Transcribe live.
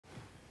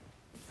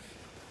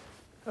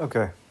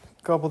Okay,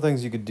 a couple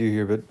things you could do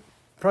here, but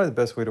probably the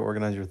best way to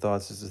organize your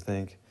thoughts is to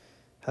think,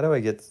 how do I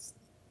get,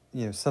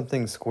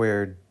 something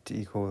squared to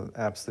equal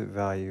absolute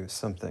value of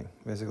something?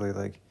 Basically,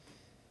 like,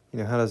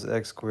 how does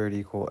x squared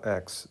equal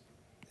x?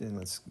 And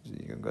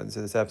you can go ahead and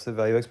say this absolute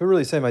value of x, but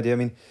really same idea. I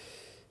mean,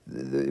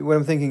 what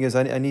I'm thinking is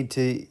I need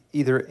to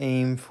either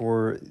aim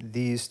for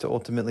these to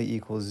ultimately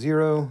equal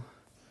 0,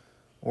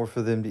 or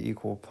for them to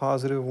equal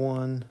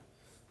 +1,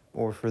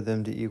 or for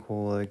them to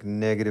equal like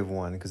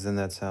 -1, because then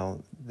that's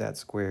how that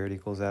squared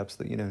equals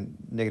absolute,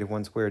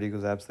 -1 squared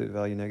equals absolute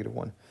value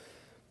 -1.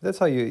 That's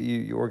how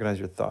you organize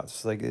your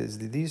thoughts. Like, is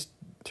these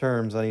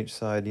terms on each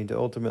side need to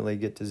ultimately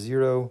get to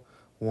 0,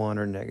 1,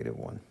 or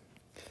 -1.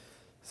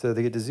 So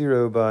they get to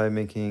 0 by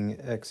making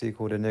x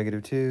equal to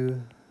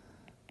 -2.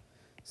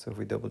 So if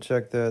we double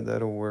check that,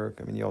 that'll work.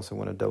 I mean, you also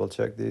want to double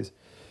check these.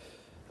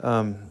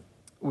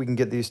 We can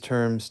get these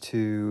terms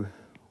to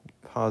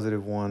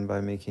 +1 by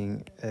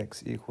making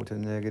x equal to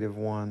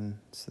 -1.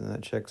 So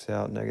that checks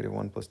out.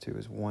 -1 plus 2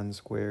 is 1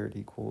 squared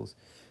equals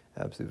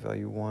absolute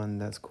value 1.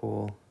 That's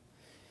cool.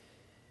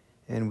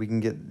 And we can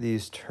get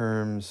these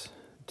terms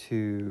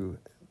to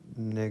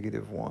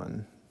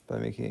 -1 by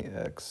making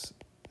x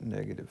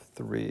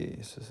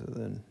 -3. So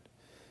then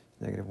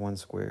 -1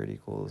 squared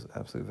equals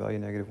absolute value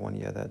 -1.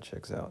 Yeah, that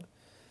checks out.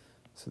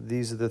 So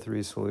these are the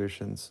three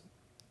solutions.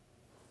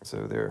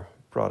 So their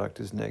product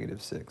is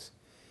 -6.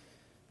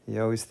 You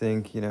always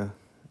think, how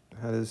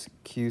does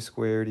q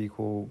squared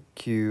equal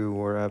q,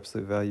 or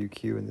absolute value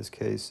q in this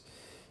case?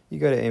 You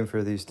got to aim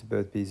for these to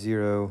both be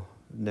 0,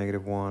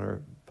 -1,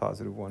 or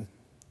 +1.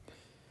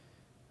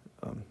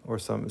 Or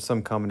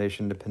some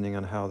combination depending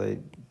on how they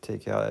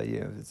take out,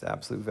 if it's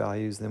absolute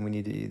values, then we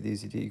need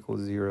these to equal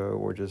 0,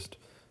 or just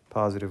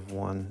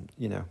 +1,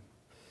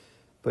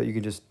 But you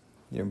can just,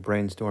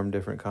 brainstorm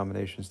different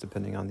combinations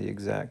depending on the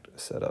exact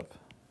setup.